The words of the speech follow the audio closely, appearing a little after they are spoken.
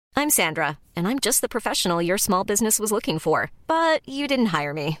I'm Sandra, and I'm just the professional your small business was looking for. But you didn't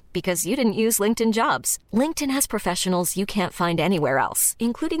hire me because you didn't use LinkedIn Jobs. LinkedIn has professionals you can't find anywhere else,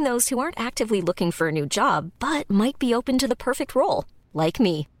 including those who aren't actively looking for a new job, but might be open to the perfect role, like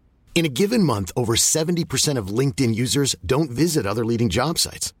me. In a given month, over 70% of LinkedIn users don't visit other leading job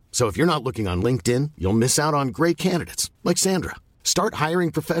sites. So if you're not looking on LinkedIn, you'll miss out on great candidates like Sandra. Start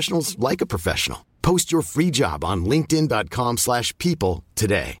hiring professionals like a professional. Post your free job on linkedin.com/people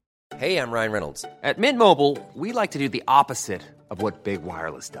today. Hey, I'm Ryan Reynolds. At Mint Mobile, we like to do the opposite of what Big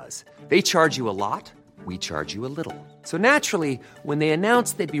Wireless does. They charge you a lot, we charge you a little. So naturally, when they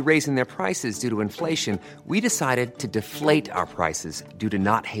announced they'd be raising their prices due to inflation, we decided to deflate our prices due to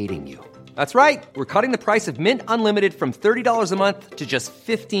not hating you. That's right. We're cutting the price of Mint Unlimited from $30 a month to just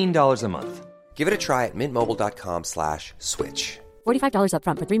 $15 a month. Give it a try at mintmobile.com/switch. $45 up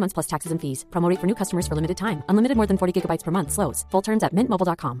front for 3 months plus taxes and fees. Promo rate for new customers for limited time. Unlimited more than 40 gigabytes per month. Slows full terms at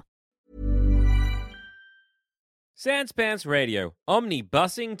mintmobile.com. Sans Pants Radio,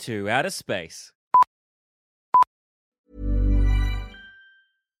 omnibusing to outer space.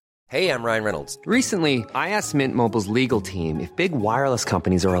 Hey, I'm Ryan Reynolds. Recently, I asked Mint Mobile's legal team if big wireless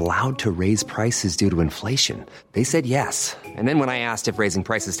companies are allowed to raise prices due to inflation. They said yes. And then when I asked if raising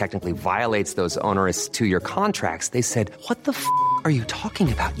prices technically violates those onerous 2-year contracts, they said, "What the f*** are you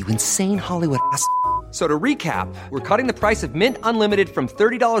talking about, you insane Hollywood ass?" So to recap, we're cutting the price of Mint Unlimited from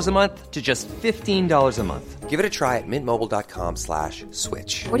 $30 a month to just $15 a month. Give it a try at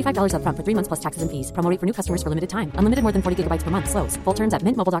mintmobile.com/switch. $45 up front for 3 months plus taxes and fees. Promo rate for new customers for limited time. Unlimited more than 40 gigabytes per month. Slows full terms at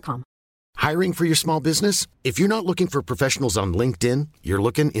mintmobile.com. Hiring for your small business? If you're not looking for professionals on LinkedIn, you're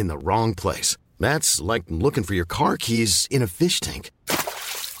looking in the wrong place. That's like looking for your car keys in a fish tank.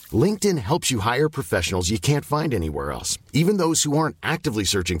 LinkedIn helps you hire professionals you can't find anywhere else, even those who aren't actively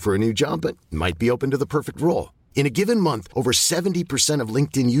searching for a new job but might be open to the perfect role. In a given month, over 70% of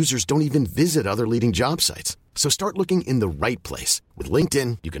LinkedIn users don't even visit other leading job sites. So start looking in the right place. With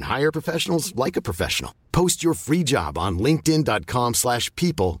LinkedIn, you can hire professionals like a professional. Post your free job on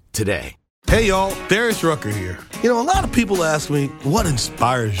linkedin.com/people today. Hey y'all, Darius Rucker here. You know, a lot of people ask me, what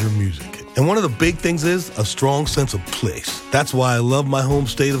inspires your music? And one of the big things is a strong sense of place. That's why I love my home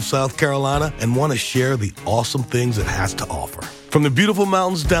state of South Carolina and want to share the awesome things it has to offer. From the beautiful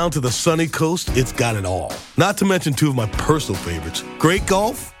mountains down to the sunny coast, it's got it all. Not to mention 2 of my personal favorites, great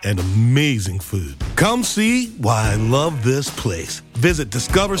golf and amazing food. Come see why I love this place. Visit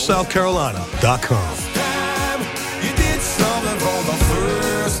discoversouthcarolina.com.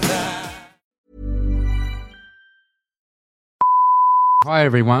 Hi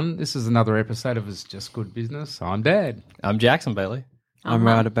everyone, this is another episode of It's Just Good Business. I'm Dad. I'm Jackson Bailey. I'm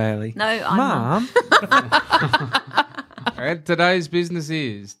Ryder Bailey. No, I'm Mum. And today's business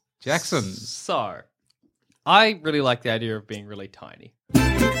is Jackson. So, I really like the idea of being really tiny.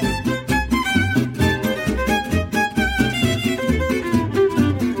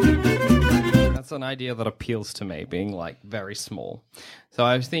 That's an idea that appeals to me, being like very small. So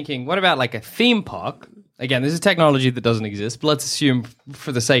I was thinking, what about like a theme park? Again, this is technology that doesn't exist, but let's assume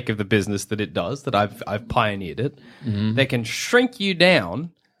for the sake of the business that it does, that I've pioneered it. Mm-hmm. They can shrink you down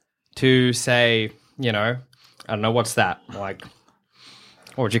to say, you know, I don't know, what's that? Like,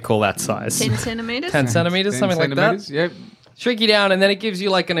 what would you call that size? 10 centimeters? 10 centimeters, 10 something centimeters, like that? Yep. Shrink you down, and then it gives you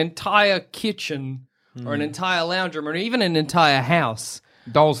like an entire kitchen or an entire lounge room or even an entire house.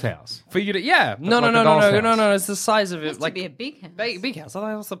 Doll's house. For you to, yeah. No, it's the size of it. It has like to be a big house. Big house.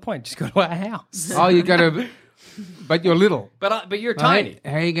 Otherwise, what's the point? Just go to a house. Oh, you got to, but you're little. But you're tiny.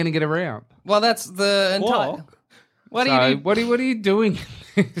 How are you going to get around? Well, that's the entire. What do you do? What are you doing?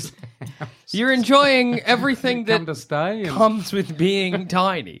 You're enjoying everything that come to stay comes with being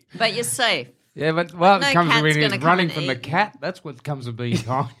tiny. But you're safe. Yeah, but no it comes cat's with gonna come running and from the eat. cat. That's what comes with being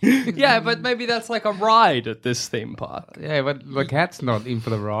tiny. Yeah, but maybe that's like a ride at this theme park. Yeah, but the cat's not in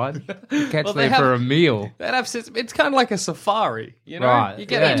for the ride. The cat's Well, there for a meal. It's kind of like a safari, you know? Right, You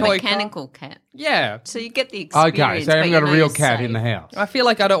get yeah. a toy Mechanical cat. Yeah. So you get the experience. Okay, so I haven't but got a you know real you're cat safe. in the house. I feel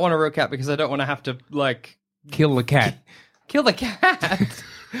like I don't want a real cat because I don't want to have to, like... Kill the cat. Kill the cat?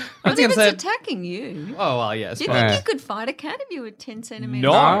 I What was if going it's to say... attacking you? Oh, well, yes. Do you think you could fight a cat if you were 10 centimeters?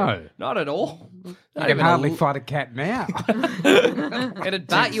 No, not at all. You Not can even hardly fight a cat now. It'd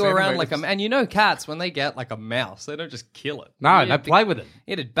bat you around like a... And you know cats, when they get like a mouse, they don't just kill it. No, they play with it.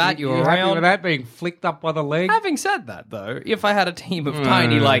 It'd bat you You're around. happy with that being flicked up by the leg? Having said that, though, if I had a team of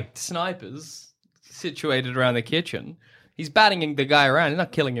tiny, like, snipers situated around the kitchen, he's batting the guy around. He's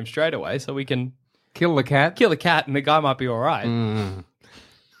not killing him straight away, so we can... Kill the cat? Kill the cat, and the guy might be all right.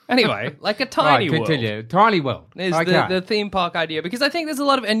 Anyway, like a tiny Right, world continue. Tiny world. is Okay. the theme park idea. Because I think there's a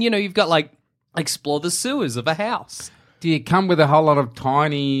lot of... And, you know, you've got, like, explore the sewers of a house. Do you come with a whole lot of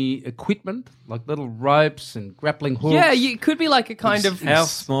tiny equipment, like little ropes and grappling hooks? Yeah, it could be like a kind of How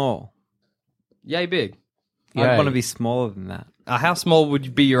small? yay big. Yeah. I'd want to be smaller than that. How small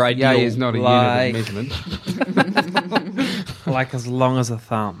would be your ideal? Yay is not a like- unit of measurement. Like as long as a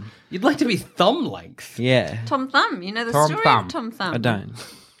thumb. You'd like to be thumb length. Yeah. Tom Thumb. You know the Tom story Thumb. of Tom Thumb? I don't.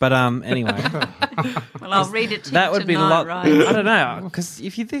 But anyway, Well, I'll read it to that you would be a tonight, lot. right? I don't know, because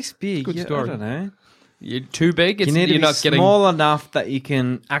if you're this big, Good I story. don't know. You're too big. You It's, need to you're be not getting. small enough that you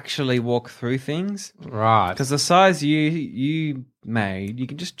can actually walk through things. Right. Because the size you made, you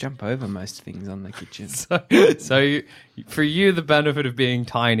can just jump over most things on the kitchen. For you, the benefit of being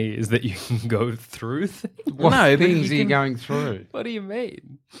tiny is that you can go through things. What No, but things you are you can- going through? What do you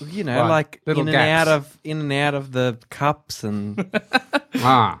mean? You know, Right. like Little in and gaps. out of the cups, and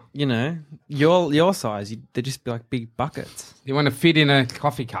Ah. you know, your size, they'd just be like big buckets. You want to fit in a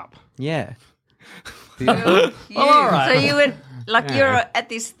coffee cup. Yeah. You, all right. So you would, like, Yeah. you're at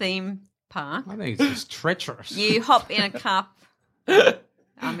this theme park. I think it's just treacherous. You hop in a cup.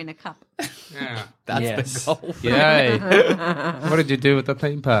 I'm in a cup. Yeah. That's Yes. the goal. Yay. What did you do at the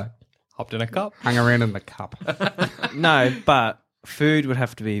theme park? Hopped in a cup. Hung around in the cup. No, but food would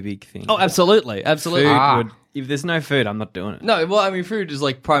have to be a big thing. Oh, absolutely, absolutely. Food Ah. would. If there's no food, I'm not doing it. No, well, I mean, food is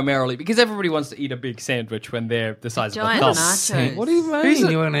like primarily because everybody wants to eat a big sandwich when they're the size of a Giant thumb. nachos. What do you mean Who's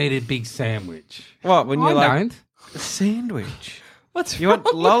you want to eat a big sandwich? What when I you're like don't. a sandwich? What's You want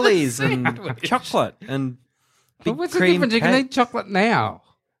wrong with lollies a and sandwich? chocolate and big But what's the cream difference? You can cake, eat chocolate now.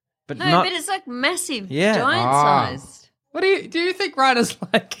 but No, not. but it's like massive, Yeah. giant Ah. sized. What do you think Ryder's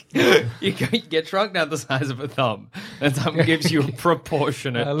like? you get shrunk down the size of a thumb, and someone gives you a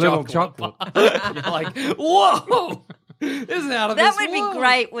proportionate A little chocolate. chocolate. bar. You're like, whoa, this is out of That this would world. be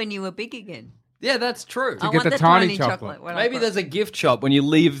great when you were big again. Yeah, that's true. I get want the the tiny tiny chocolate. when I Maybe grow- there's a gift shop when you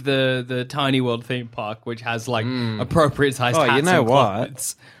leave the Tiny World theme park, which has like appropriate sized Oh, hats you know and what?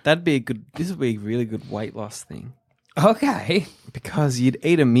 clothes. That'd be a good. This would be a really good weight loss thing Okay. because you'd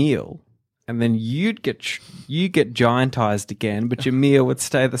eat a meal. And then you get giantized again, but your meal would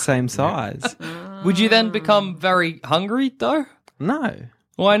stay the same size. Would you then become very hungry though? No.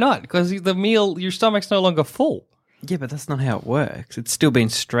 Why not? Because the meal, your stomach's no longer full. Yeah, but that's not how it works. It's still been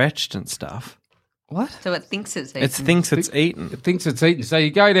stretched and stuff. What? So it thinks it's eaten. It thinks it's eaten. It thinks it's eaten. So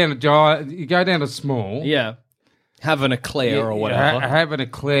you go down to giant, you go down to small. Yeah. Have an eclair or You whatever. have an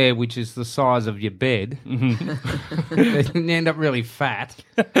eclair which is the size of your bed. Mm-hmm. And you end up really fat.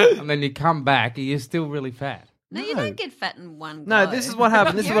 And then you come back and you're still really fat. No, you don't get fat in one No, go. this is what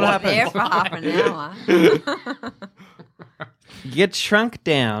happened. This is You're what there happened. for half an hour. You get shrunk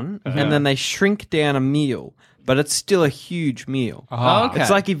down, and then they shrink down a meal, but it's still a huge meal. Oh, okay.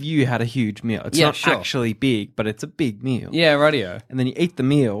 It's like if you had a huge meal. It's Yeah, not sure. actually big, but it's a big meal. Yeah, radio. And then you eat the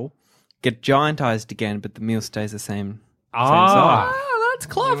meal, get giantized again, but the meal stays the same Ah. size. Oh, that's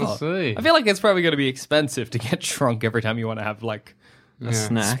clever. I see. I feel like it's probably going to be expensive to get shrunk every time you want to have like A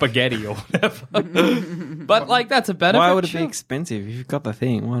snack. spaghetti or whatever. But like that's a benefit. Why would it sure. be expensive? If you've got the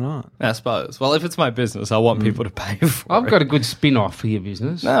thing, why not? I suppose. Well, if it's my business, I want people to pay for I've it. got a good spin off for your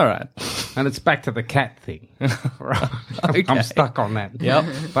business. All right. And it's back to the cat thing. Right. Okay. I'm stuck on that. Yep.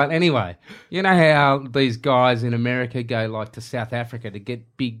 But anyway, you know how these guys in America go like to South Africa to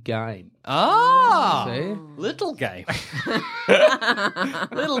get big game? Ah, See? little game.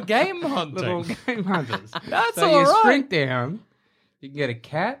 Little game hunting. Little game hunters. That's so all you right. shrink down, you can get a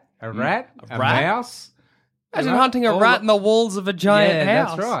cat, a rat, a rat? mouse. Imagine hunting a rat in the walls of a giant Yeah,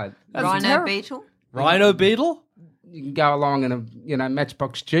 house. that's right. That's Rhino terrible. beetle. Rhino beetle? You can go along in a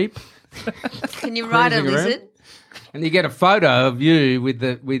Matchbox Jeep, Can you ride a Cruising around. lizard? and you get a photo of you with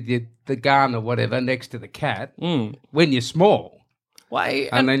the gun or whatever next to the cat when you're small, Wait,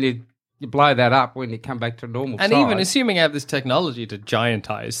 and then you blow that up when you come back to normal and size. even assuming I have this technology to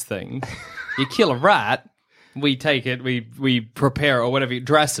giantize things, you kill a rat, we take it, we prepare or whatever, you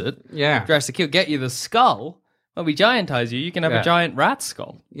dress it, Yeah. dress the kill, get you the skull. When we giantize you, you can have Yeah. a giant rat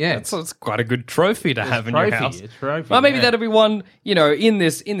skull. Yeah. that's quite a good trophy to have in your trophy, house. it's trophy, Well, maybe yeah. that'd be one. You know, in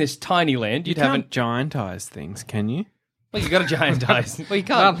this tiny land, You you'd have. can't giantize things, can you? Well, you got to giantize. Well, you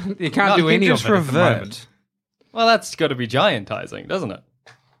can't. No, you can't do you any just of it at the revert. moment. Well, that's got to be giantizing, doesn't it?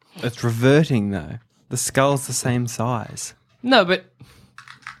 It's reverting though. The skull's the same size. No, but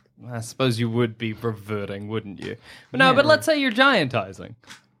I suppose you would be reverting, wouldn't you? But no, but let's say you're giantizing.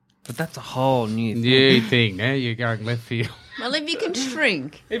 But that's a whole new thing. New thing. Now you're going left field. Well, if you can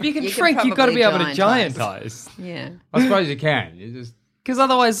shrink. If you can You can shrink, you've got to be able to probably giantize. Yeah. I suppose you can. You just Because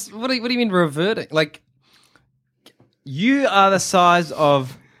otherwise, what do you mean reverting? Like You are the size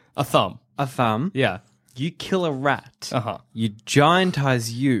of a thumb. a thumb. Yeah. You kill a rat. Uh huh. You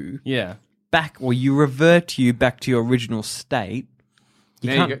giantize you. Yeah. back, or you revert you back to your original state. You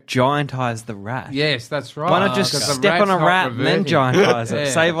There you can't giantize the rat. Yes, that's right. Why not just Because the step on rat's a not rat and then reverting. giantize it?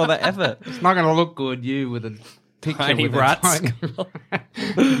 Yeah. Save all the effort. It's not going to look good, you with a picture Tiny with rats. a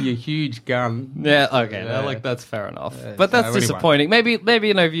tiny, your huge gun. Yeah, okay, Yeah. like that's fair enough. But that's so anyway. disappointing. Maybe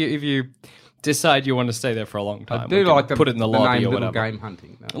if you decide you want to stay there for a long time, I we do can like put it in the lobby name or Little whatever. Game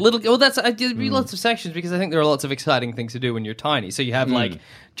Hunting. though. Well, there'd be lots of sections because I think there are lots of exciting things to do when you're tiny. So you have like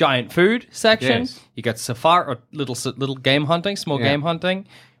giant food section. Yes. You got safari or little game hunting, small Yeah. game hunting,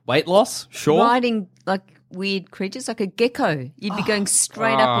 weight loss. Sure. Riding like weird creatures, like a gecko. You'd be going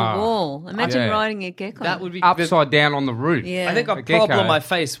straight up a wall. Imagine Yeah. riding a gecko. That would be Upside down on the roof. Yeah. I think a A gecko. problem I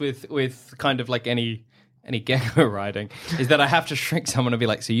face with kind of like any gecko riding is that I have to shrink someone and be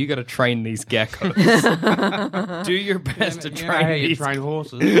like, so you got to train these geckos. Do your best to You know how train you these. train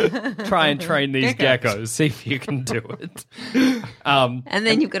horses. Try and train these Geckos. geckos. See if you can do it. and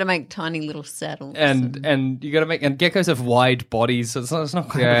then you've got to make tiny little saddles. And you got to make, and geckos have wide bodies, so it's not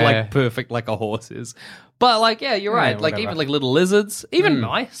kind of Yeah. like perfect like a horse is. But like, yeah, you're right. Like whatever. even like little lizards, even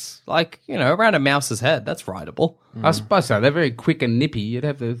mice, like around a mouse's head, that's rideable. I suppose so. They're very quick and nippy. You'd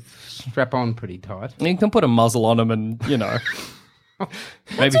have to strap on pretty tight. And you can put a muzzle on them, and maybe.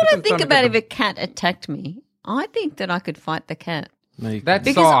 That's what I think about if a cat attacked me. I think that I could fight the cat. That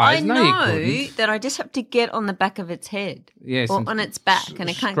Because size, I no, you know couldn't. that I just have to get on the back of its head. Yes, Or and on its back. And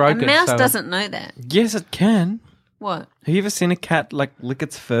it can't. A stroke it mouse so- doesn't know that. Yes, it can. What? Have you ever seen a cat like lick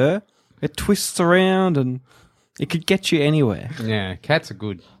its fur? It twists around and it could get you anywhere. Yeah, cats are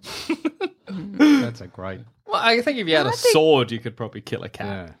good. Cats are great. Well, I think if you had a sword, you could probably kill a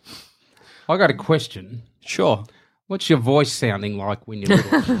cat. Yeah. I got a question. Sure. What's your voice sounding like when you're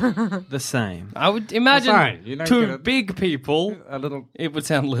little? The same. I would imagine Fine, you don't to get a- big people, a little. it would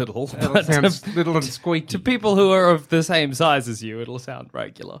sound little. It But sounds little and squeaky. to people who are of the same size as you, it'll sound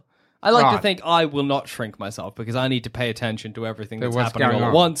regular. I like to Right. think I will not shrink myself because I need to pay attention to everything To that's what's happening all going at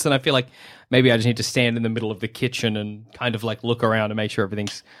on. once. And I feel like maybe I just need to stand in the middle of the kitchen and kind of like look around and make sure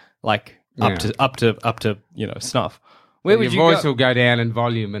everything's like up to snuff. Where would your you voice go? will go down in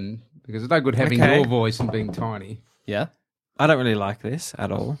volume, and because it's no good having Okay. your voice and being tiny. Yeah. I don't really like this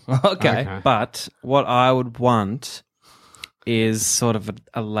at all. Okay. But what I would want is sort of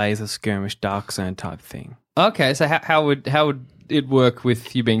a laser skirmish Dark Zone type thing. Okay. So how would it work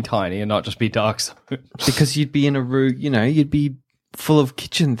with you being tiny and not just be Dark Zone? Because you'd be in a room, you'd be full of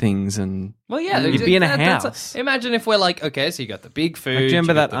kitchen things and Well, yeah, you'd be in a that's house. Imagine if we're like, okay, so you got the big food. do you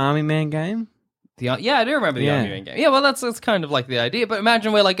remember you got that Army Man game? yeah, I do remember the Yeah. Army Man game. Yeah, well, that's kind of like the idea. But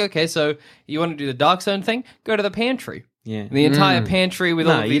imagine we're like, okay, so you want to do the Dark Zone thing? Go to the pantry. Yeah. The entire pantry with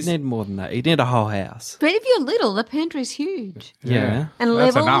all No, of you'd these. need more than that. You'd need a whole house. But if you're little, the pantry's huge. Yeah. And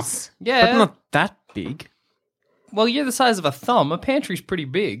That's levels. enough. Yeah, But not that big, well, you're the size of a thumb. A pantry's pretty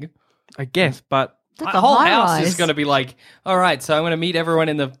big. I guess, but It's like A a whole high house is rise. going to be like, all right, so I'm going to meet everyone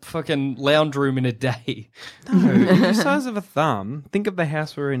in the fucking lounge room in a day. the size of a thumb. Think of the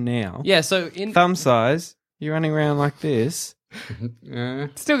house we're in now. Yeah, so in Thumb size, you're running around like this. Yeah.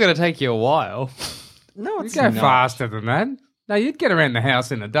 it's still going to take you a while. No, You it's go not. faster than that. No, you'd get around the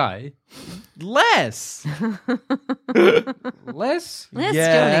house in a day. Less. Less? Yes,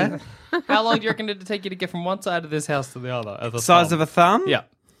 Yeah. Johnny. How long do you reckon it'd take you to get from one side of this house to the other? As a Size thumb? of a thumb? Yeah.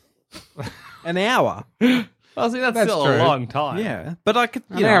 An hour. Well, see, that's still true. a long time. Yeah. But I could,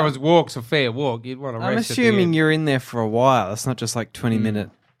 An hour's walk's a fair walk. You'd want to I'm rest assuming at the end. you're in there for a while. It's not just like 20-minute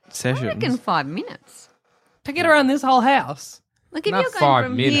I sessions. reckon 5 minutes. To get around this whole house. Like if Not you're 5 going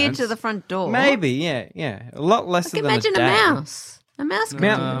from here minutes. to the front door. Maybe, yeah. A lot less Like than imagine a a day. mouse. A mouse could Mou-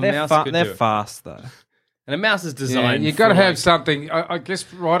 do they're mouse fa- could they're do it. fast, though. And a mouse is Yeah, designed. you got to for, have like- something. I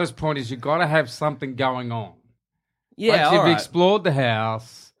guess Ryder's point is you got to have something going on. Yeah, Once all you've right. explored the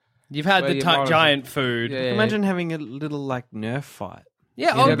house. You've had Well, the you might as- giant food. Yeah. Imagine having a little, like, Nerf fight.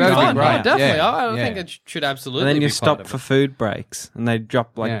 Yeah, Yeah, it'd be that'd be fun. great. Oh, definitely. Yeah, I yeah. think it should absolutely And then you be stop part for of food breaks, and they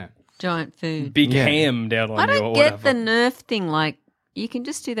drop, like... yeah. giant it. food. Big Yeah. ham down on I you or don't get whatever. the Nerf thing. Like, you can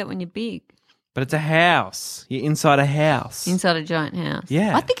just do that when you're big. But it's a house. You're inside a house. Inside a giant house.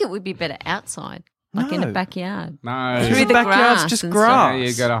 Yeah. I think it would be better outside. Like in a No. backyard. No. Through The the backyard's grass just and grass. Yeah,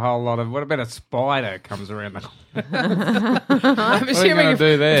 you got a whole lot of. What about a spider comes around the I'm are you assuming gonna if,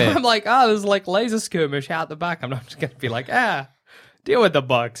 do there? if I'm like, there's like laser skirmish out the back, I'm not just going to be like, deal with the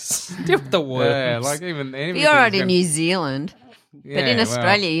bugs. Deal with the worms. Yeah, like even. You're already in New Zealand. But in well,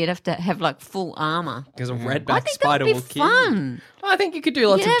 Australia, you'd have to have like full armor. Because a redback I think spider that will would be kill you. fun. I think you could do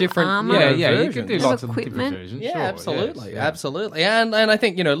lots You of have different armor. Yeah, you can do versions. lots of equipment. different versions. Yeah, sure, absolutely, yes, yeah. absolutely, and I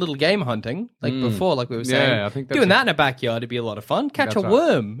think a little game hunting like before, like we were saying. Yeah, I think that's doing a- that in a backyard would be a lot of fun. Catch a That's right.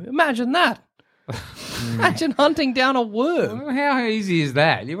 worm, imagine that. Imagine hunting down a worm. Well, how easy is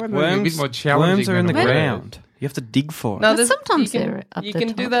that? You want to be a bit more Worms challenging. are in the than a worm. ground. You have to dig for it. No, But there's- sometimes you can, they're up You the can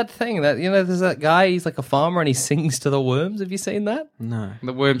do top. that thing that there's that guy. He's like a farmer and he sings to the worms. Have you seen that? No.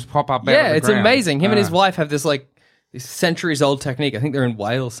 The worms pop up. out Yeah, of the it's ground. amazing. Him and his Ah. wife have this this centuries old technique. I think they're in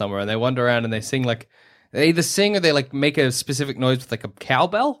Wales somewhere, and they wander around and they sing they either sing or they make a specific noise with a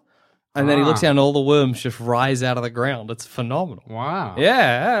cowbell, and then he looks down and all the worms just rise out of the ground. It's phenomenal. Wow.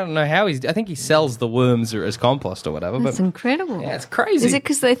 Yeah, I don't know how I think he sells the worms as compost or whatever. That's but incredible. yeah, it's crazy. Is it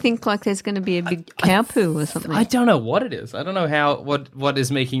because they think there's going to be a big cow poo or something? I don't know what it is. I don't know what is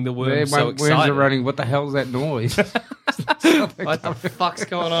making the worms so Worms excited. are running. What the hell's that noise? What the fuck's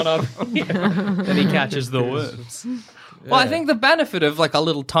going on up here? Then he catches the worms. Well, I think the benefit of a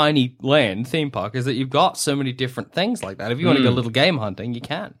little tiny land theme park is that you've got so many different things like that. If you want to go little game hunting, you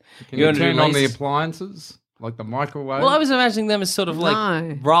can. Can you want to do turn on the laces- appliances like the microwave? Well, I was imagining them as sort of No.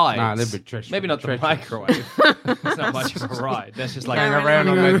 rides. No, they're a bit treacherous. Maybe not the Treacherous. microwave. It's not much of a ride. That's just hang around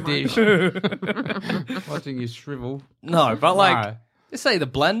on that dish, watching you shrivel. No, but No. let's say the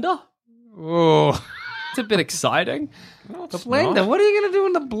blender. Oh, It's a bit exciting. the blender. What are you going to do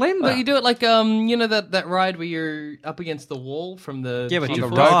in the blender? But you do it that ride where you're up against the wall from the Yeah, but G you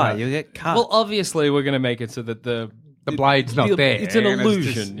force. die. You get cut. Well, obviously we're going to make it so that the blade's not there. It's an and it's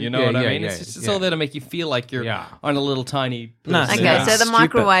illusion, just- you know yeah, what I yeah, mean? yeah, It's yeah. all there to make you feel like you're Yeah. on a little tiny. No, person. Okay, Yeah. so the Stupid.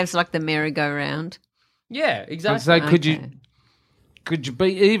 microwave's like the merry-go-round. Yeah, And exactly. so could Okay. you be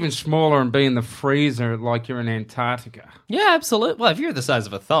even smaller and be in the freezer like you're in Antarctica? Yeah, absolutely. Well, if you're the size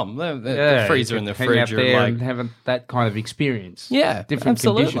of a thumb, the freezer and the hang fridge out there are and having that kind of experience. Yeah, different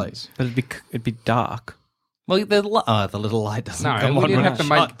absolutely. conditions. But it'd be dark. Well, the little light doesn't No, come we on didn't when have to it's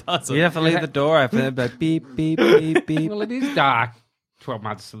make- shut, does it? You'd have to leave the door open. It'd be like beep, beep, beep, beep. Well, it is dark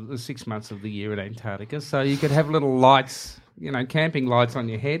 6 months of the year in Antarctica, so you could have little lights, camping lights on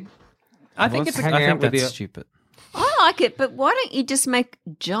your head. I think it's hang I out think with that's your- stupid. I like it, but why don't you just make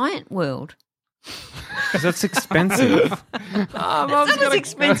Giant World? Because that's expensive. It's not as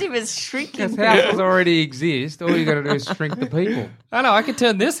expensive as shrinking. Because houses already exist. All you got to do is shrink the people. I know. I could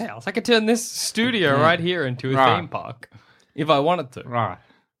turn this house. I could turn this studio right here into a Right. theme park if I wanted to. Right.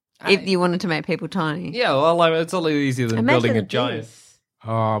 If you wanted to make people tiny. Yeah, well, it's a little easier than Imagine building a giant. this.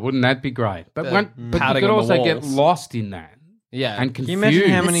 Oh, wouldn't that be great? But The but you padding could on the also get walls. lost in that Yeah. and Can confused. you imagine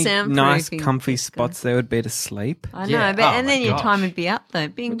how The many soundproofing nice, is comfy good. spots there would be to sleep? I know, Yeah. but Oh and my then your gosh. time would be up though.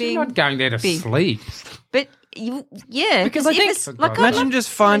 Bing, But bing. you're not going there to bing. sleep. But Because I if think- it's like I Imagine love just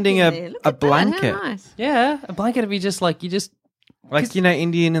finding sleeping a- there. Look a at that, how blanket. nice. Yeah, a blanket would be just like you just. Like,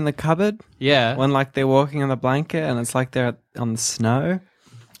 Indian in the cupboard? Yeah. When, they're walking on the blanket and it's like they're on the snow?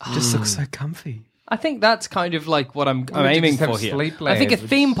 It just looks so comfy. I think that's kind of like what I'm Why don't you aiming just have for here. sleep I think a labs?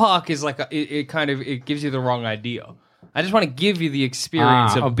 theme park is like it gives you the wrong idea. I just want to give you the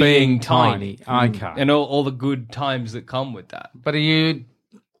experience of being tiny. Okay. And all the good times that come with that. But are you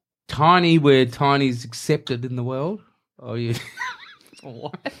tiny where tiny's accepted in the world? Or are you...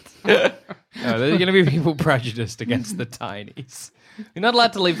 What? No, there's going to be people prejudiced against the tinies. You're not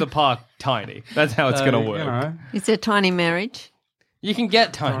allowed to leave the park tiny. That's how it's going to work. It's a tiny marriage. You can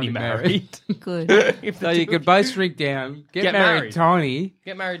get tiny married. Good. If So the you two- could both shrink down, get Get married, married. tiny.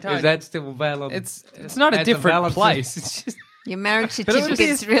 get married tiny. Is that still valid? It's not a That's different valid place. It's just Your marriage But it would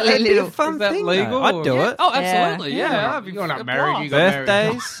be certificate's really it'd be a little. fun Is that thing, legal though. I'd or- do it. Oh, absolutely. Yeah. I'd be You're not a married, you blast. got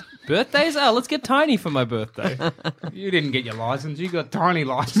married. Birthdays? Birthdays? Oh, let's get tiny for my birthday. You didn't get your license. You got tiny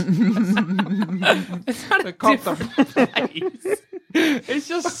license. It's not a different place. It's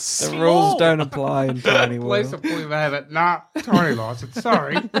just The small. rules don't apply in Tiny Police will World. pull you over. Nah, tiny license.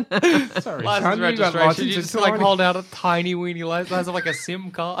 Sorry. Sorry, License son. You got registration. license You in just like tiny. hold out a tiny weeny license, like a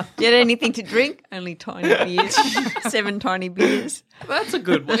SIM card. Do you have anything to drink? Only tiny beers. 7 tiny beers. That's a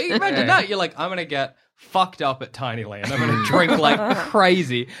good one. Imagine that. You're like, I'm going to get fucked up at Tiny Land. I'm going to drink like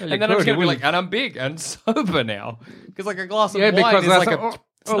crazy. And then I'm just could, going to be wouldn't like, and I'm big and sober now. Because like a glass of Yeah, wine because is that's like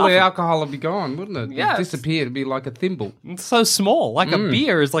all the alcohol would be gone, wouldn't it? Yeah, It'd it's- disappear. It'd be like a thimble. it's so small. Like a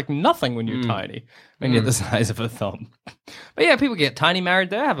beer is like nothing when you're tiny. When you're the size of a thumb. But yeah, people get tiny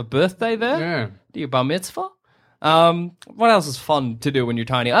married there, have a birthday there. Yeah. Do your bar mitzvah. What else is fun to do when you're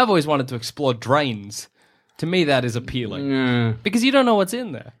tiny? I've always wanted to explore drains. To me, that is appealing. Yeah. Because you don't know what's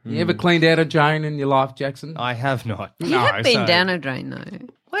in there. You ever cleaned out a drain in your life, Jackson? I have not. You have been so- down a drain though.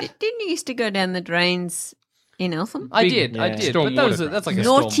 Didn't you used to go down the drains in Eltham? I Big, did. But stormwater that's like a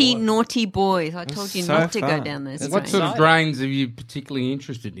Naughty, stormwater. naughty boys. I told you so not to go fun. down those It's What drains. sort of drains are you particularly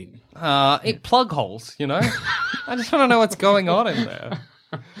interested in? Plug holes, you know? I just want to know what's going on in there.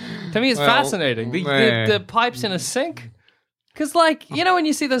 To me, it's Well, fascinating. yeah. The pipes in a sink, Because, like, you know when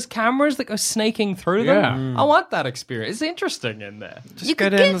you see those cameras that go snaking through them? Yeah. I want that experience. It's interesting in there. You go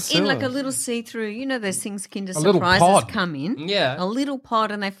could down the get in like a sewers. little see-through. You know those things Kinder little Surprises pod. come in? Yeah. A little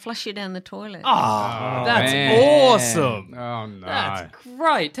pod and they flush you down the toilet. Oh, that's man. awesome. Oh, no. That's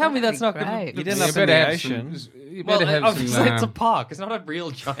great. Tell me That'd that's be not going great. to You didn't You up in better the have ocean. you Well, better have obviously some... it's a park. It's not a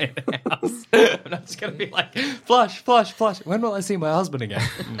real giant house. I'm not just going to be like, flush, flush, flush. When will I see my husband again?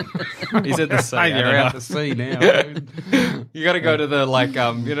 He's at the sea. I You're don't out know. to sea now. You got to go to the, like,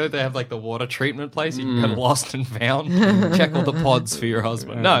 you know, they have, like, the water treatment place. You can get lost and found. Check all the pods for your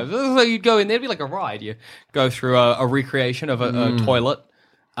husband. No, so you'd go in. There'd be, like, a ride. You go through a recreation of a toilet.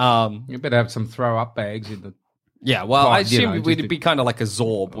 You better have some throw-up bags in the... Yeah, well, Pod, I you assume know, we'd just be kind of like a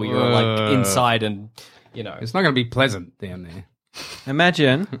Zorb where you're, like, inside and, you know. It's not going to be pleasant down there.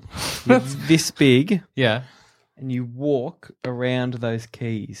 Imagine you're this big Yeah. and you walk around those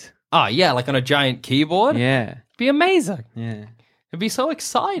keys. Oh, yeah, like on a giant keyboard. Yeah, Be amazing. yeah. It'd be so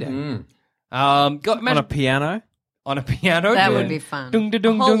exciting. Mm. On Imagine a piano. on a piano. That doing would be fun. dung, dung,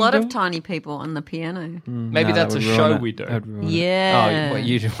 dung, a whole lot dung. of tiny people on the piano. Maybe No, that's that a would show ruin it. we do. That would ruin it. Yeah. Oh, what,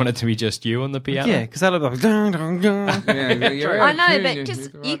 you want it to be just you on the piano? Yeah, because that'll be like dung, dung, dung. I know, but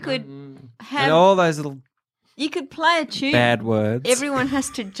just you could And have all those little you could play a tune. bad words. Everyone has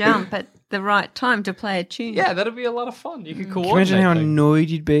to jump at the right time to play a tune. Yeah, that'd be a lot of fun. You could Can coordinate. you imagine how things. annoyed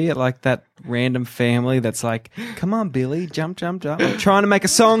you'd be at like that random family that's like, "Come on, Billy, jump, jump, jump! I'm trying to make a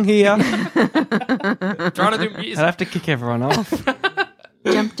song here." Trying to do I'd music. have to kick everyone off.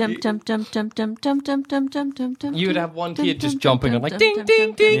 Jump, jump, jump, jump, jump, jump, jump, jump, jump, jump, jump, jump. You would have one jump, kid just jump, jumping jump, and like jump, ding,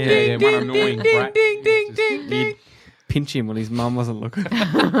 jump, ding, jump, ding, jump, ding, one ding, annoying ding, brat. ding, ding, ding, ding. You'd pinch him when his mum wasn't looking.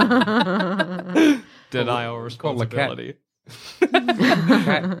 Denial Call the responsibility.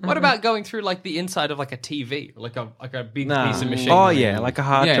 What about going through like the inside of like a TV, like a big piece of machinery? Oh yeah, like a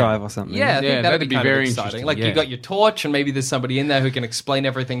hard Yeah. drive or something. Yeah, I think Yeah, that'd be kind very of exciting. interesting, Like yeah. you got your torch, and maybe there's somebody in there who can explain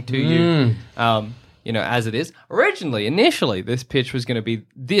everything to you. You know, as it is. Initially, this pitch was going to be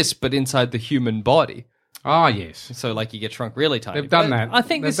this, but inside the human body. Oh, yes. So, like, you get shrunk really tiny. They've done But that. I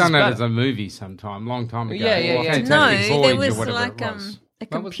think They've this done is that better. as a movie sometime, long time ago. Yeah, yeah, Or yeah. Fantastic No, Voyage there or was whatever like it was. a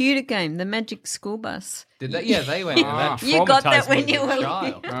computer game, the Magic School Bus. Did that? Yeah, they went. That You got that traumatized when me you as a were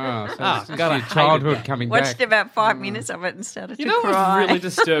child. Oh, so Ah, it's just God, I your hated childhood that. coming Watched back. about 5 minutes of it and started You to know cry. what's really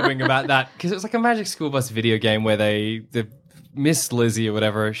disturbing about that? Because it was like a Magic School Bus video game where the Miss Lizzie or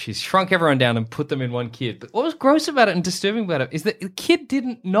whatever, she shrunk everyone down and put them in one kid. But what was gross about it and disturbing about it is that the kid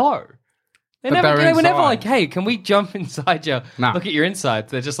didn't know. They But they're were never inside. like, hey, can we jump inside you? No. Look at your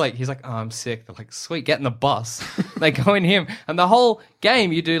insides. They're just like, he's like, oh, I'm sick. They're like, sweet, get in the bus. They go in him. And the whole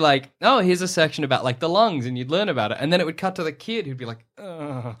game, you do like, oh, here's a section about like the lungs, and you'd learn about it. And then it would cut to the kid who'd be like,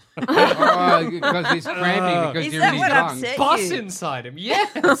 ugh. Oh, because he's cramping because Is you're that in his what lungs. upset Bus you? inside him,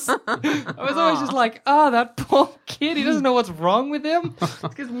 yes. I was always just like, oh, that poor kid. He doesn't know what's wrong with him.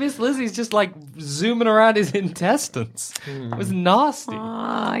 Because Miss Lizzie's just like zooming around his intestines. It was nasty.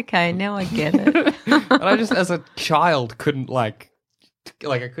 Oh, okay, now I get it. And I just, as a child, couldn't like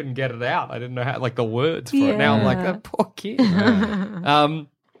I couldn't get it out. I didn't know how, like, the words for it. Now I'm like, Yeah. that poor kid.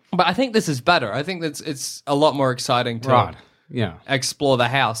 But I think this is better. I think it's a lot more exciting to Right. Yeah. explore the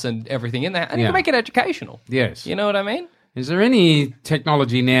house and everything in there. And you Yeah. can make it educational. Yes. You know what I mean? Is there any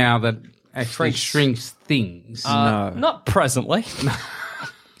technology now that actually Shrinks. shrinks things? No. Not presently.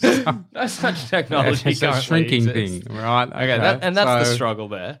 No such technology It's a currently shrinking exists. thing, right? Okay, and that's the so struggle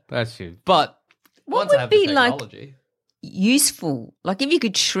there. That's you. But What once I would have be the like technology, useful? Like if you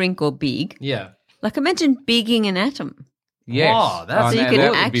could shrink or big, yeah. like imagine bigging an atom. Yes. Oh, that's- So you now could that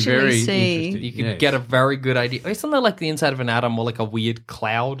would be actually very see- interesting. You could Yes. get a very good idea. Isn't there like the inside of an atom or like a weird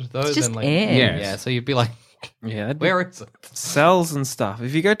cloud though? It's just Then, like, air. Yes. Yeah, so you'd be like, Yeah, that'd be where is it? cells and stuff.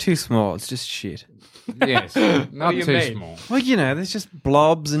 If you go too small, it's just shit. Yes. Not do you too mean? small. Well, you know, there's just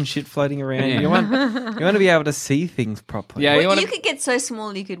blobs and shit floating around. Yeah. You want to be able to see things properly. Yeah, Well, you want you to. could get so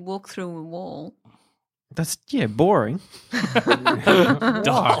small you could walk through a wall. That's boring.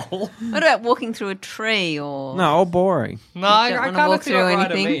 Dull. What about walking through a tree or? No, all boring. No, I don't wanna kind of walk see what through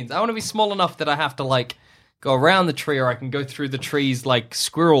Ryder anything? means. I want to be small enough that I have to like go around the tree, or I can go through the trees like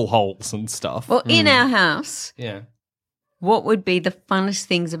squirrel holes and stuff. Well, in our house, Yeah. what would be the funnest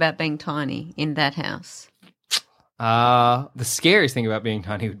things about being tiny in that house? The scariest thing about being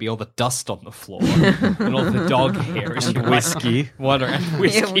tiny would be all the dust on the floor and all the dog hair and Whiskey. wandering.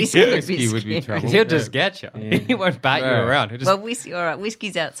 Whiskey. Yeah, whiskey would be Whiskey would be scary. trouble. He'll just get you. He won't bat you Yeah. around. He'll just Well, whiskey. All right,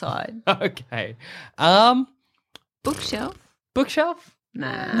 whiskey's outside. okay. Bookshelf? Bookshelf.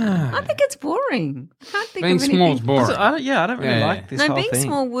 Nah, I think it's boring. I can't think Being of anything. small is boring. I don't really Yeah. like this No, whole being thing.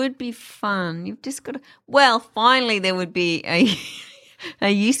 small would be fun. You've just got to. Well, finally, there would be a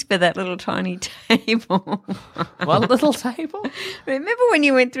use for that little tiny table. What little table? Remember when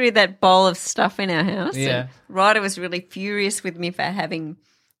you went through that bowl of stuff in our house? Yeah. And Ryder was really furious with me for having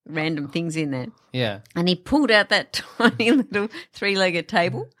random things in there. Yeah. And he pulled out that tiny little three-legged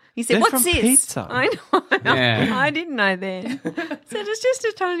table. He said, They're "What's from this?" pizza. I know. Yeah. I didn't know then. Said it's just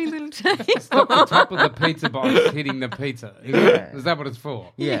a tiny little table. The top of the pizza box hitting the pizza. Is that what it's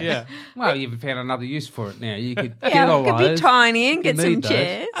for? Yeah. Well, you've found another use for it now. You could get Yeah, all it could be those. tiny and You get some need those.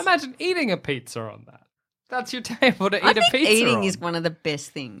 chairs. Imagine eating a pizza on that. That's your table to eat I a think pizza eating on. is one of the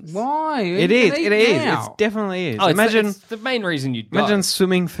best things. Why? It You is. can It eat is. now. It definitely is. Oh, Imagine it's the main reason you'd go. imagine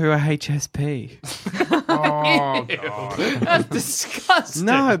swimming through a HSP. Oh, God. That's disgusting.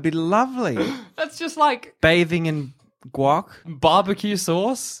 No, it'd be lovely. That's just like Bathing in guac. barbecue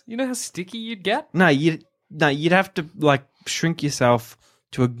sauce. You know how sticky you'd get? No, you'd have to like shrink yourself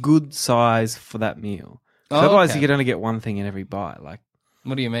to a good size for that meal. 'Cause Oh, otherwise, okay. you could only get one thing in every bite. Like,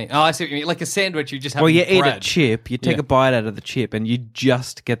 What do you mean? Oh, I see what you mean. Like a sandwich, you just have well, you eat a bread. chip, you take Yeah. a bite out of the chip, and you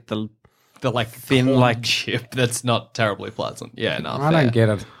just get the The like thin, corn like- chip that's not terribly pleasant. Yeah, no, I don't get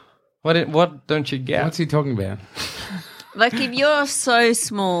it. What don't you get? What's he talking about? Like if you're so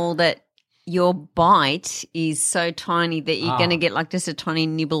small that your bite is so tiny that you're going to get like just a tiny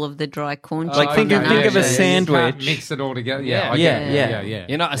nibble of the dry corn chip. Like, think of a You can't sandwich. mix it all together. Yeah. I get it. Yeah. yeah.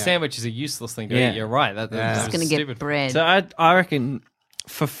 You know, a sandwich is a useless thing to Yeah. eat. You're right. That's It's going to stupid. get bread. So I reckon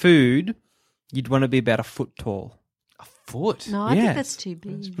for food, you'd want to be about a foot tall. Foot. No, I Yeah. think that's too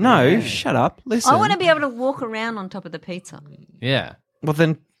big. No, shut up. Listen. I want to be able to walk around on top of the pizza. Yeah. Well,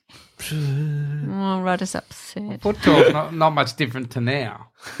 then, Oh, Ryder's upset. Foot tall's not much different to now.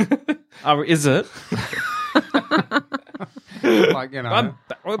 is it? Like, you know.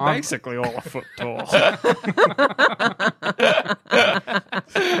 We're basically all a foot tall.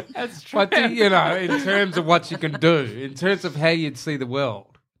 That's true. But, you know, in terms of what you can do, in terms of how you'd see the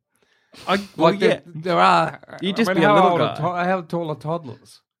world. Well, yeah. There are. You'd just I mean, be a how little old guy. How tall are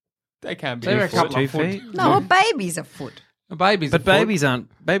toddlers? They can be. They're a a couple Two of foot. feet. No, a baby's a foot. A baby's But a foot.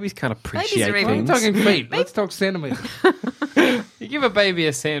 babies can't appreciate even- I'm things. talking feet. Let's talk centimeters. You give a baby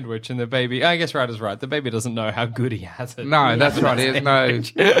a sandwich, and the baby. I guess Ryder's right. The baby doesn't know how good he has it. No, that's right. There's no.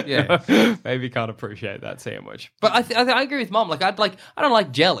 Yeah. Baby can't appreciate that sandwich. But I agree with Mum. Like I don't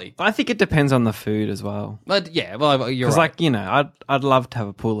like jelly. I think it depends on the food as well. But yeah, well, you're Because, right. like, you know, I'd love to have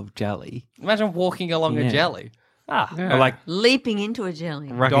a pool of jelly. Imagine walking along a Yeah. jelly. Or like Leaping into a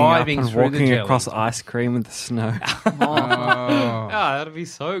jelly. racking Diving up and through the walking jelly. across ice cream with the snow. Oh, that'd be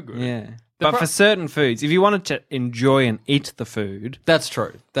so good. Yeah. But for certain foods, if you wanted to enjoy and eat the food, That's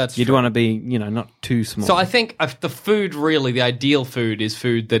true. That's you'd true. want to be, you know, not too small. So I think the food really, the ideal food is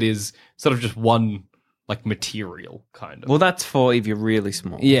food that is sort of just one like material kind of. Well, that's for if you're really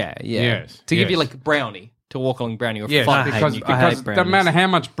small. yeah. Yes, To give you yes. like brownie, to walk along brownie or Yes, fudge. because I hate no brownies. matter how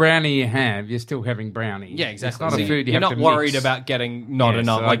much brownie you have, you're still having brownie. Yeah, exactly. It's not So a food you you're have not to worried mix. about getting not Yes,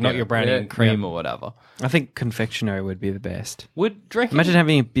 enough, I like not get your it. brownie Yeah, and cream yeah. or whatever. I think confectionery would be the best. Would drinking Imagine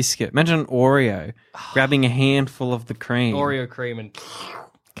having a biscuit. Imagine an Oreo, grabbing a handful of the cream. Oreo cream and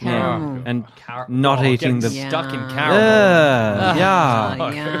Caramel. And not eating the... getting stuck in Yum. caramel. yeah. Oh,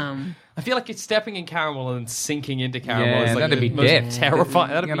 yum. I feel like it's stepping in caramel and sinking into caramel. Yeah, is like that'd the be most death. terrifying.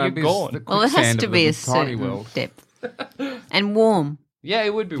 That'd You be know, you this- gone. the Well, it has quicksand to of be the a tiny certain world. depth. And warm. Yeah,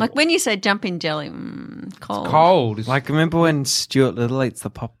 it would be. Like when you say jump in jelly, cold. Cold. Is Like, remember when Stuart Little eats the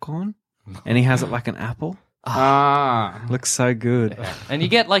popcorn? And he has it like an apple? Looks so good. And you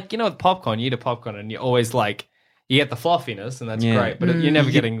get like, you know, with popcorn, you eat a popcorn and you always like, you get the fluffiness and that's Yeah. great, but you're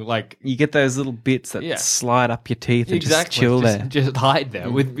never getting like, You get those little bits that Yeah. slide up your teeth and exactly, just chill there. Just hide there.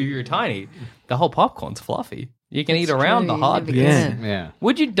 With if you're tiny, the whole popcorn's fluffy. You can eat around the true, hard you bits. never Yeah. get it. Yeah.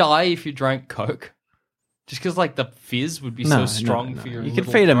 Would you die if you drank Coke? Just because like the fizz would be so strong for your You can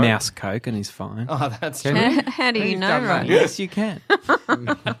little feed a throat? mouse Coke and he's fine. Oh, that's Can true. you? How do you Who's know, done that? Ronnie? Yes, you can.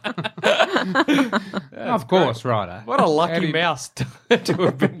 Of course, Ryder. What a How do lucky you- mouse to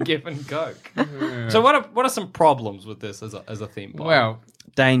have been given Coke. So what are some problems with this as a theme park? Well,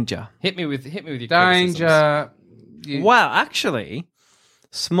 Danger. hit me with your criticisms. danger. Well, actually,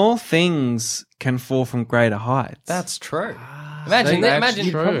 small things can fall from greater heights. That's true. Imagine see, that. that's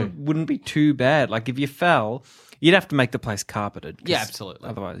Imagine true. Probably wouldn't be too bad. Like, if you fell, you'd have to make the place carpeted. 'cause Yeah, absolutely.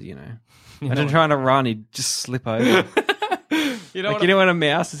 Otherwise, you know. Imagine trying to run, he'd just slip over. you know Like, you know when a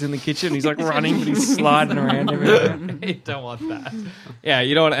mouse is in the kitchen, he's like running, but he's sliding around everywhere. you don't want that. Yeah,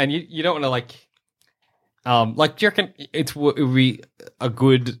 you don't want, and you don't want to like do you reckon it would be a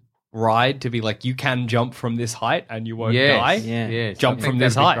good ride to be like you can jump from this height and you won't Yes, die? Yeah. yes. Jump I think from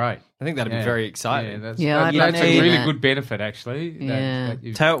this that'd be height. Great. I think that'd Yeah. be very exciting. That's, Yeah, I'd that's like to a do really that. good benefit, actually. Yeah.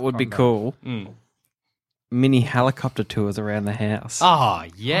 Tell it would be cool. Mm. mini helicopter tours around the house. Oh,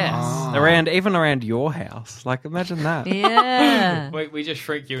 yes. Even around your house. Like, imagine that. Yeah. We just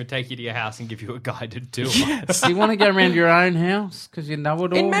shrink you and take you to your house and give you a guided tour. Do you want to go around your own house because you know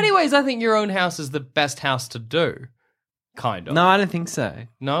it all? In many ways, I think your own house is the best house to do. Kind of. No, I don't think so.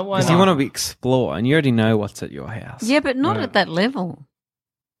 No, why Because not? you want to explore and you already know what's at your house. Yeah, but not at that level.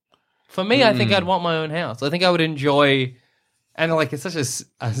 For me, I think I'd want my own house. I think I would enjoy... And like it's such a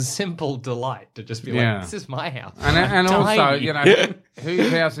simple delight to just be like, this is my house. And also, Tiny. you know,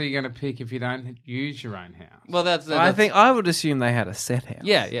 whose house are you going to pick if you don't use your own house? Well, that's I think I would assume they had a set house.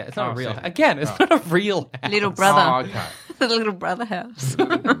 yeah, it's not a real. set. Again, it's not a real house. Little brother. Oh, okay. The little brother house. Yeah,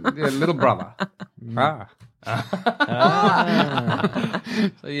 little brother.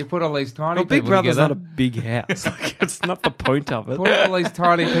 So you put all these tiny Well, Big people Brother's together. not a big house. Like, it's not the point of it. Put all these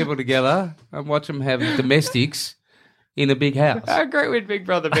tiny people together and watch them have domestics in a big house. How great would Big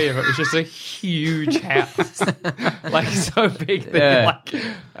Brother be if it was just a huge house? Like so big that you're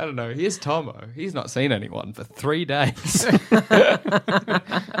like, I don't know, here's Tomo. He's not seen anyone for 3 days.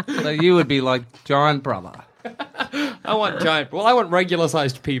 So you would be like giant brother. I want regular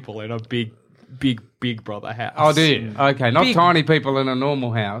sized people in a big Brother house. Oh, do you? Okay, not tiny people in a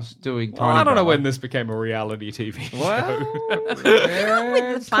normal house doing tiny Well, I don't know brother. when this became a reality TV show. With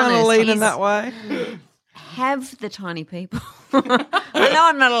the Kind of funnest leaning is that way. have the tiny people. I know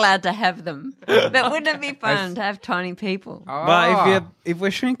I'm not allowed to have them, but wouldn't it be fun to have tiny people? But if we're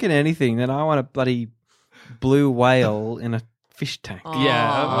shrinking anything, then I want a bloody blue whale in a fish tank. Yeah,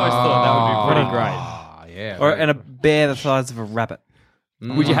 I've always thought that would be pretty great. Oh, yeah. And a bear the size of a rabbit.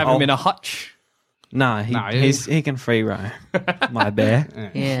 Would you have him in a hutch? No, he can free roam. My bear.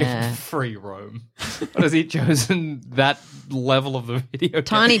 Yeah. Free roam. What has he chosen that level of the video?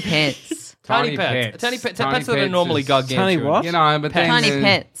 Tiny pets. Tiny pets. Tiny pets that are normally is- gargantuan. Tiny what? You know, but then Tiny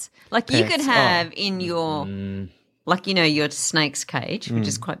pets. Like you Pets. could have in your, like, you know, your snake's cage, which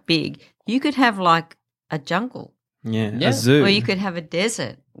is quite big. You could have like a jungle. Yeah, Yeah. a zoo. Or you could have a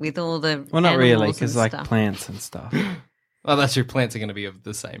desert with all the Well, not really, animals because and like stuff. plants and stuff. Well, that's your plants are going to be of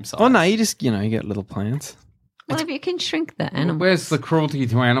the same size. Oh no, you just you get little plants. Well, if you can shrink the animal. Where's the cruelty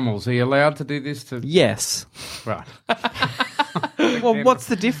to animals? Are you allowed to do this to... Yes. Right. Well, what's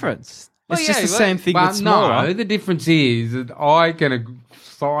the difference? Well, It's just yeah, the same thing But but smaller. no, the difference is that I can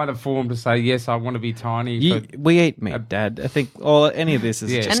sign a form to say, yes, I want to be tiny. We eat meat, Dad. I think any of this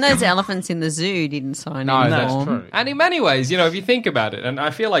is Yeah. just And those elephants in the zoo didn't sign No, any that's form. true. And in many ways, if you think about it, and I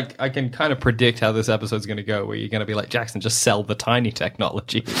feel like I can kind of predict how this episode's going to go, where you're going to be like, Jackson, just sell the tiny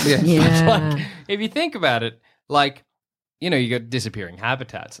technology. Yeah. Like, if you think about it, like, you got disappearing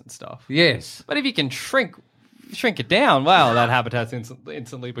habitats and stuff. Yes. But if you can shrink it down, well, that habitat's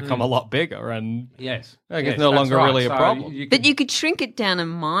instantly become a lot bigger, and Yes. Like, it's Yes, no that's longer right. really a So problem. But you could shrink it down and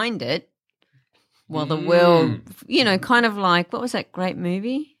mind it while the world, kind of like, what was that great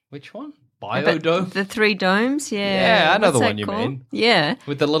movie? which one? About Biodome? The Three Domes, yeah. Yeah, I know What's the that one you called? mean. Yeah.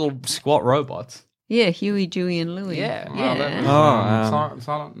 With the little squat robots. Yeah, Huey, Dewey, and Louie. Yeah. Oh, that was, Yeah.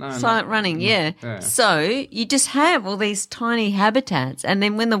 silent. No, Silent running, yeah. Yeah. So you just have all these tiny habitats, and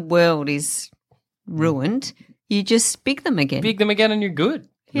then when the world is ruined, you just pick them again. Pick them again and you're good.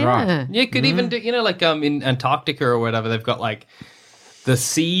 yeah. Right. You could even do, like in Antarctica or whatever, they've got like the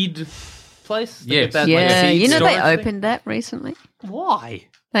seed place. They Yes. get that, like, Yeah, seed you know they storage thing. opened that recently. Why?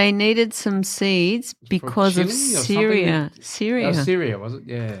 They needed some seeds because of chili or something? Syria. Syria. Oh, Syria, was it?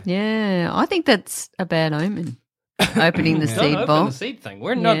 Yeah. Yeah, I think that's a bad omen. Opening the Don't seed open bowl. the seed thing.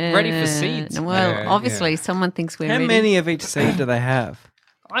 We're not ready for Yeah. seeds. Well, Yeah, obviously, yeah. someone thinks we're How ready. many of each seed do they have?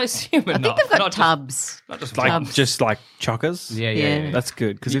 I assume I enough. think they've got not tubs. Not just Like one. just like chockers? Yeah. Yeah. That's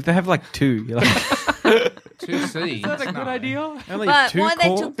good because if they have like two, you're like 2 seeds. Is that a good idea? only But two why they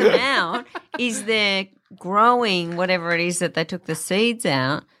core? took them out is they're growing whatever it is that they took the seeds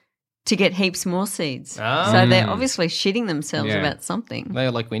out to get heaps more seeds. Ah. So they're obviously shitting themselves Yeah. about something.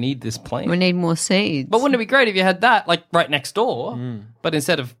 They're like, we need this plant. We need more seeds. But wouldn't it be great if you had that like right next door? But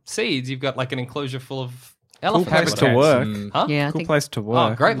instead of seeds, you've got like an enclosure full of elephants. place to or work. and- Huh? yeah, I Cool think place to Oh,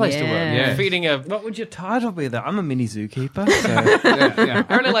 work. great place to work. Yeah. Yeah. Feeding a. What would your title be though? I'm a mini zookeeper. So. Yeah.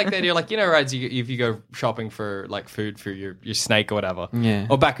 I really like the idea, like, rides, if you go shopping for like food for your snake or whatever. Yeah.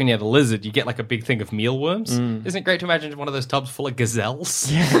 Or back when you had a lizard, you get like a big thing of mealworms. Isn't it great to imagine one of those tubs full of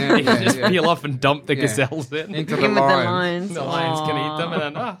gazelles? Yeah, You can just yeah. peel off and dump the Yeah. gazelles in. Into in the with the lions. lions. The lions can eat them, Aw.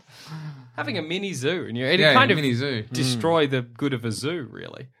 and then having a mini zoo, and it Yeah, kind of mini zoo. destroy the good of a zoo,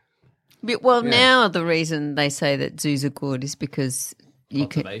 really. But, well, now the reason they say that zoos are good is because you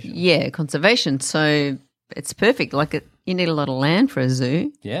can, Conservation. conservation. So it's perfect. Like you need a lot of land for a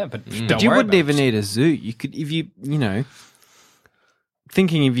zoo. Yeah, but don't But you worry wouldn't about even it. need a zoo. You could, if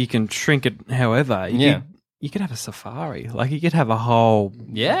thinking if you can shrink it however, Yeah. you could have a safari. Like you could have a whole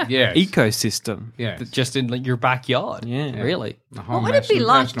Yeah. Yes. ecosystem. Yes. Just in like, your backyard. Yeah. Really. The whole What would it be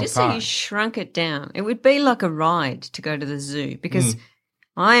like, national just so you park. shrunk it down? It would be like a ride to go to the zoo because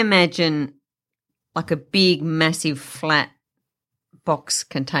I imagine like a big, massive, flat box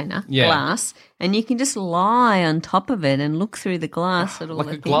container, Yeah. glass, and you can just lie on top of it and look through the glass at all Like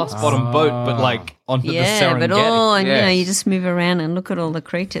the a things. glass bottom boat, but like onto the Yeah, Serengeti. but and you know, Yes. you just move around and look at all the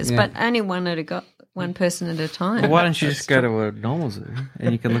creatures, Yeah. but only one person at a time. Well, why don't you just go to a normal zoo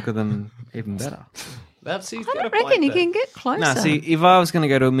and you can look at them even better? That's he's I got a don't reckon point you there. can get closer. No, see, if I was going to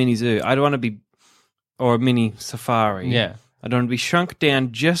go to a mini zoo, I'd want to be, or a mini safari. Yeah. I'd want to be shrunk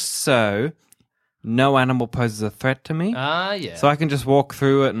down just so no animal poses a threat to me. Ah, yeah. So I can just walk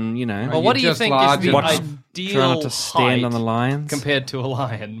through it and, you know, well, what do you just think is larger the than- Watch- ideal try not to stand on the height lions. compared to a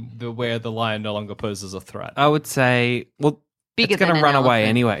lion, where the lion no longer poses a threat? I would say, well, Bigger it's going than to an run away elephant.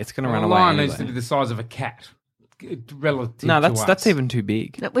 anyway. It's going to Well, run a away lion anyway. needs to be the size of a cat, relative. No, to that's us. even too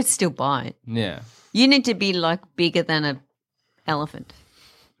big. That would still bite. Yeah. You need to be like bigger than a elephant.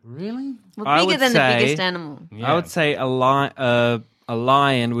 Really. Well, I bigger would than say- the biggest animal. I would say a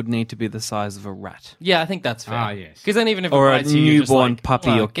lion would need to be the size of a rat. Yeah, I think that's fair. Ah, yes. Because then even if Or it a bites you, you're just newborn like, puppy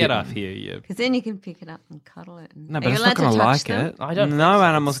 "Oh, or get kitten." off here, you. Because then you can pick it up and cuddle it. And No, Are but you it's allowed not going to to touch like them? it. I don't think No so.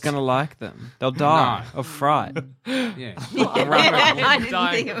 animal's going to like them. They'll die of fright. Yeah. I didn't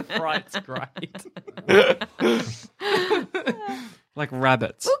Dying think of of that. fright's great. Like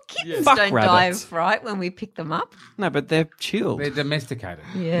rabbits. Well, kittens Fuck don't die of rabbits. fright when we pick them up. No, but they're chilled. They're domesticated.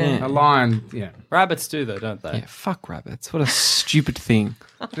 Yeah. A lion, yeah. Rabbits do though, don't they? Yeah, fuck rabbits. What a stupid thing.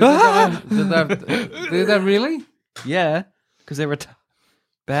 Do they really? Yeah, because they're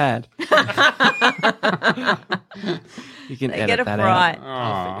bad. You can They edit get a that fright.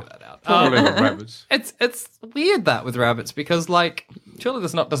 Oh, That out. poor little rabbits. It's weird that with rabbits because like surely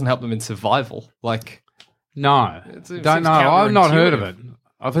this doesn't help them in survival. Like No, it don't seems know. I've not heard of it. counterintuitive.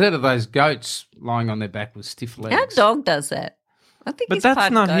 I've heard of those goats lying on their back with stiff legs. Our dog does that. I think But he's that's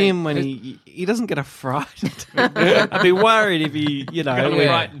part not goat. him when he doesn't get a fright. I'd be worried if he, Gotta would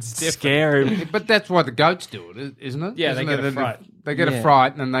frighten's different. scare him. But that's why the goats do it, isn't it? Yeah, they Isn't get it? a fright. They get Yeah. a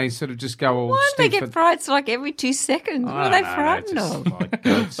fright and they sort of just go all Why do they stiff. get frights like every 2 seconds? What are they frightened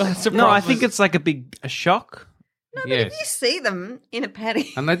of? No, I think it's like a shock. No, but Yes. if you see them in a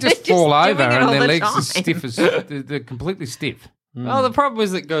paddy, And they they're just fall doing over it and all their the legs are time. stiff as they're completely stiff. Oh, the problem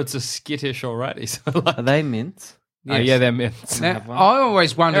is that goats are skittish already. So like, Are they mints? oh, yeah, they're mints. Now, have one. I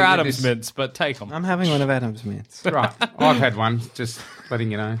always wondered. They're with Adam's this- mints, but take them. I'm having one of Adam's mints. Right, I've had one. Just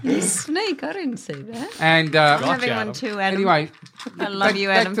letting you know. You sneak, I didn't see that. And I'm having Adam. one too, Adam. anyway, I love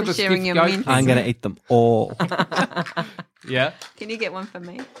you, Adam, to for the sharing stiff your goat mints. thing. I'm going to eat them all. Yeah. Can you get one for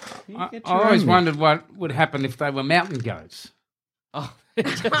me? I always wondered what would happen if they were mountain goats. Oh. Do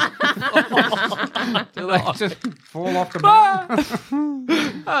they just fall off the mountain?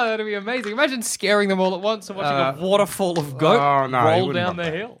 Oh, that'd be amazing. Imagine scaring them all at once and watching a waterfall of goat oh, no, you roll wouldn't down want the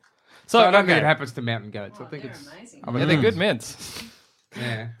that. hill. So I don't think okay. it happens to mountain goats. I think it's amazing. Yeah, they're good mints.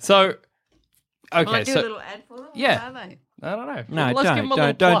 Yeah. So, okay, Will I do so a little ad for them? Yeah. What are they? I don't know. No, Let's give them a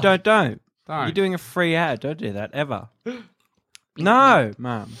little don't. plug. Don't. You're doing a free ad. Don't do that, ever. No,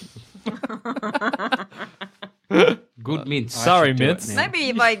 Mum. Good mints. Sorry, should do it mints. now. Maybe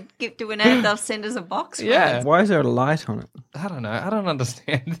if I do an ad, they'll send us a box. Yeah. Why is there a light on it? I don't know. I don't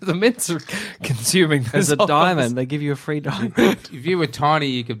understand. The mints are consuming this. There's a whole diamond. They give you a free diamond. If you were tiny,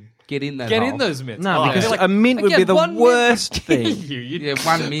 you could get in that Get hole. in those mints. No, Oh, because you're like, a mint would again, be the one mint worst would kill thing. you. You'd, Yeah,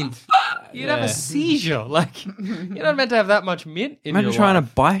 one mint. you'd have a seizure. Like you're not meant to have that much mint in Imagine your trying life.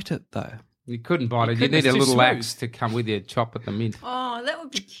 to bite it, though. You couldn't bite it. You couldn't, need a it's too little smooth. axe to come with you, chop at the mint. Oh, that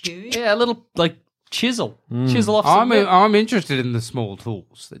would be cute. Yeah, a little like chisel off some mint. I'm interested in the small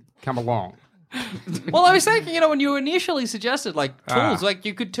tools that come along. Well, I was thinking, when you initially suggested like tools, like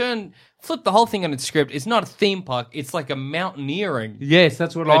you could flip the whole thing on its script. It's not a theme park; it's like a mountaineering. Yes,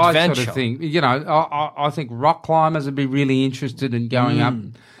 that's what I sort Adventure. of think. I think rock climbers would be really interested in going up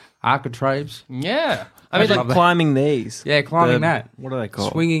architraves. Yeah, I mean, I'd like love that. Climbing these. Yeah, climbing that. What are they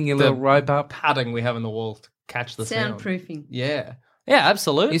called? Swinging your The little rope up. padding we have in the wall to catch the sound. Soundproofing. Yeah,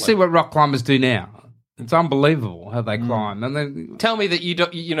 absolutely. You see what rock climbers do now. It's unbelievable how they climb. And then Tell me that you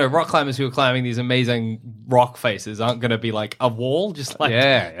don't, rock climbers who are climbing these amazing rock faces aren't going to be like a wall, just like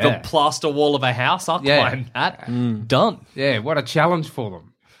Yeah. the plaster wall of a house. I'll Yeah. climb that. Done. yeah, what a challenge for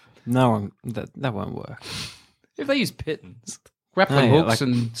them. No one. That won't work. If they use pittons. Grappling Oh, yeah, hooks like-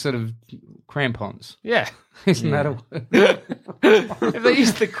 and sort of crampons. Yeah. Isn't that a... If they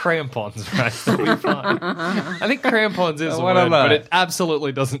use the crampons, right, that'll be fine. I think crampons is a What are word, but they? it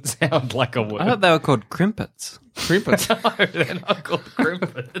absolutely doesn't sound like a word. I thought they were called crimpets. Crimpets? No, they're not called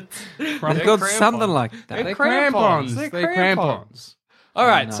crimpets. They're called something like that. They're crampons. They're They're crampons. All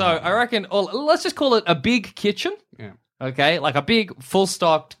right, so I reckon, let's just call it a big kitchen. Yeah. Okay, like a big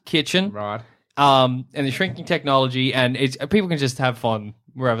full-stocked kitchen. Right. And the shrinking technology, and people can just have fun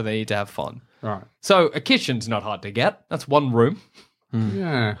wherever they need to have fun. Right. So a kitchen's not hard to get. That's one room.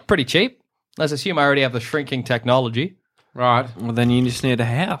 Yeah. Pretty cheap. Let's assume I already have the shrinking technology. Right. Well, then you just need a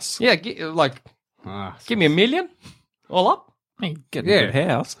house. Yeah, give me $1 million all up. You get Yeah. a good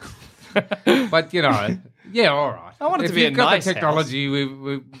house. But, you know, yeah, all right. I want it If to be a you've got nice the technology,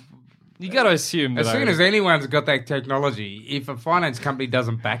 we You got to assume that as soon as anyone's got that technology, if a finance company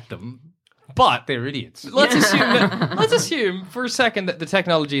doesn't back them, But they're idiots. let's assume for a second that the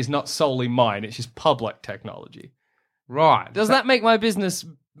technology is not solely mine; it's just public technology. Right. Does that make my business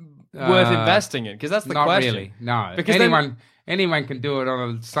worth investing in? Because that's the Not question. really. No. Because anyone can do it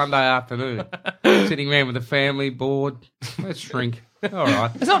on a Sunday afternoon, sitting around with the family, bored. Let's shrink. All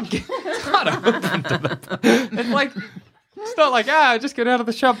right. It's not open to that. It's like it's not like just get out of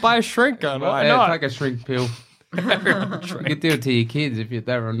the shop, buy a shrink gun. Why Yeah, not? take a shrink pill. You can do it to your kids if you're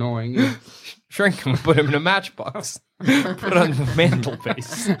that annoying. Shrink them, put them in a matchbox, put it on the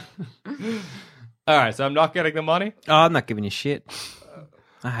mantelpiece. All right, so I'm not getting the money. Oh, I'm not giving you shit.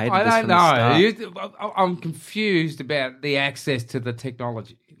 I hated I this don't from the start. know. I'm confused about the access to the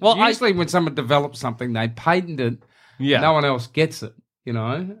technology. Well, usually when someone develops something, they patent it. Yeah. No one else gets it, you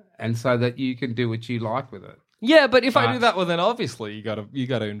know, and so that you can do what you like with it. Yeah, but if I do that, well, then obviously you got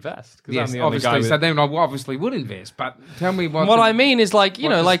to invest. 'Cause Yes, I'm the only guy obviously. with- So then I obviously would invest. But tell me What I mean is like, you what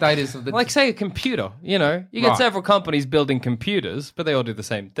know, the like status of the- like say a computer, you know, you get Right. several companies building computers, but they all do the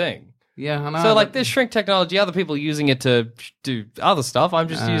same thing. Yeah, I know. So like but- this shrink technology, other people using it to do other stuff. I'm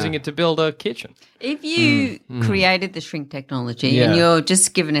just using it to build a kitchen. If you created the shrink technology Yeah. and you're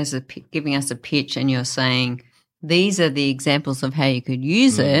just giving us a pitch and you're saying these are the examples of how you could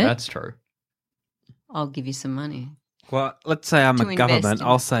use it, That's true. I'll give you some money. Well, let's say I'm To a invest government. in.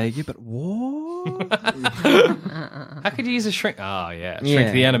 I'll say, yeah, but what? How could you use a shrink? Oh yeah, shrink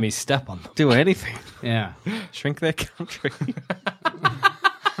Yeah. the enemy's step on them. Do anything. Yeah. Shrink their country.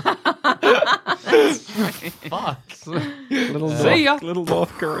 Fuck. little See ya. Little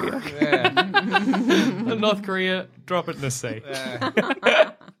North Korea. North Korea, drop it in the sea.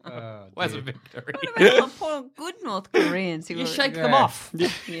 Where's a victory? What about the poor good North Koreans who You were- shake them off.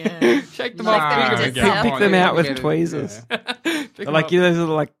 Yeah. Shake them Shake off. them Pick 'em into again. self. Pick them out with Yeah. tweezers. Pick 'em Like up. you know, those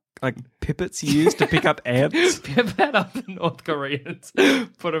are like pippets you use to pick up ants. Pip that up the North Koreans.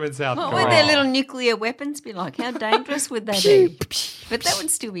 Put them in South What Korea. would their little nuclear weapons be like? How dangerous would they be? But that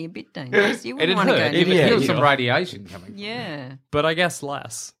would still be a bit dangerous. You wouldn't It'd want to go hurt. near It'd it. hurt. Feel some radiation coming. Yeah. But I guess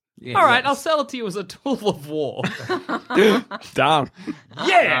less. Yeah, All right, yes. I'll sell it to you as a tool of war. Done.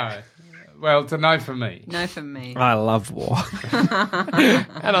 Yeah. No. Well, it's a no for me. No for me. I love war.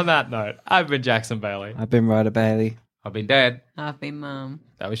 And on that note, I've been Jackson Bailey. I've been Ryder Bailey. I've been Dad. I've been Mum.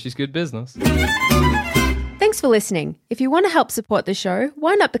 That was just good business. Thanks for listening. If you want to help support the show,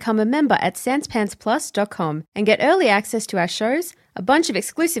 why not become a member at sanspantsplus.com and get early access to our shows, a bunch of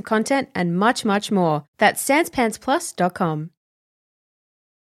exclusive content, and much, much more. That's sanspantsplus.com.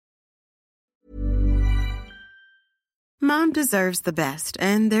 Mom deserves the best,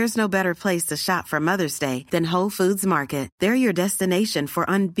 and there's no better place to shop for Mother's Day than Whole Foods Market. They're your destination for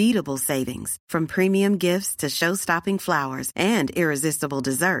unbeatable savings, from premium gifts to show-stopping flowers and irresistible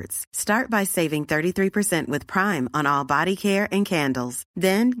desserts. Start by saving 33% with Prime on all body care and candles.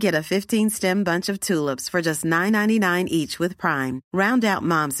 Then get a 15-stem bunch of tulips for just $9.99 each with Prime. Round out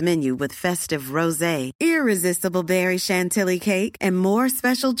Mom's menu with festive rosé, irresistible berry chantilly cake, and more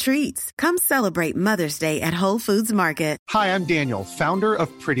special treats. Come celebrate Mother's Day at Whole Foods Market. Hi, I'm Daniel, founder of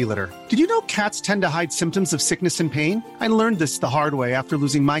Pretty Litter. Did you know cats tend to hide symptoms of sickness and pain? I learned this the hard way after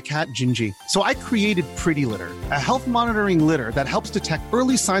losing my cat, Gingy. So I created Pretty Litter, a health monitoring litter that helps detect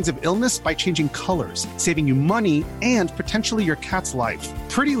early signs of illness by changing colors, saving you money and potentially your cat's life.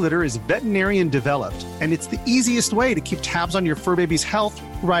 Pretty Litter is veterinarian developed, and it's the easiest way to keep tabs on your fur baby's health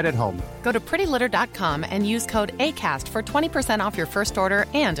right at home. Go to prettylitter.com and use code ACAST for 20% off your first order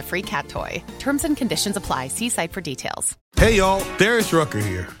and a free cat toy. Terms and conditions apply. See site for details. Hey, y'all, Darius Rucker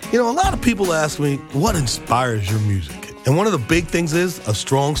here. You know, a lot of people ask me, what inspires your music? And one of the big things is a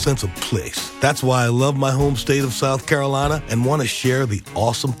strong sense of place. That's why I love my home state of South Carolina and want to share the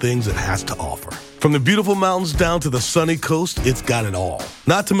awesome things it has to offer. From the beautiful mountains down to the sunny coast, it's got it all.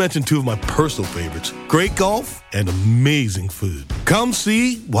 Not to mention two of my personal favorites, great golf and amazing food. Come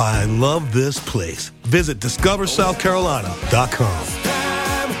see why I love this place. Visit discoversouthcarolina.com.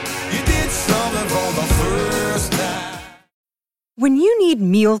 When you need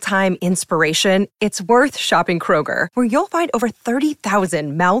mealtime inspiration, it's worth shopping Kroger, where you'll find over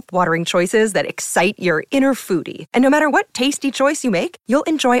 30,000 mouth-watering choices that excite your inner foodie. And no matter what tasty choice you make, you'll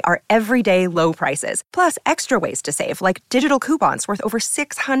enjoy our everyday low prices, plus extra ways to save, like digital coupons worth over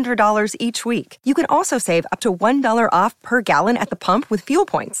 $600 each week. You can also save up to $1 off per gallon at the pump with fuel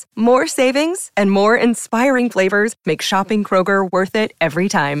points. More savings and more inspiring flavors make shopping Kroger worth it every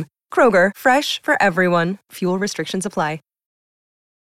time. Kroger, fresh for everyone. Fuel restrictions apply.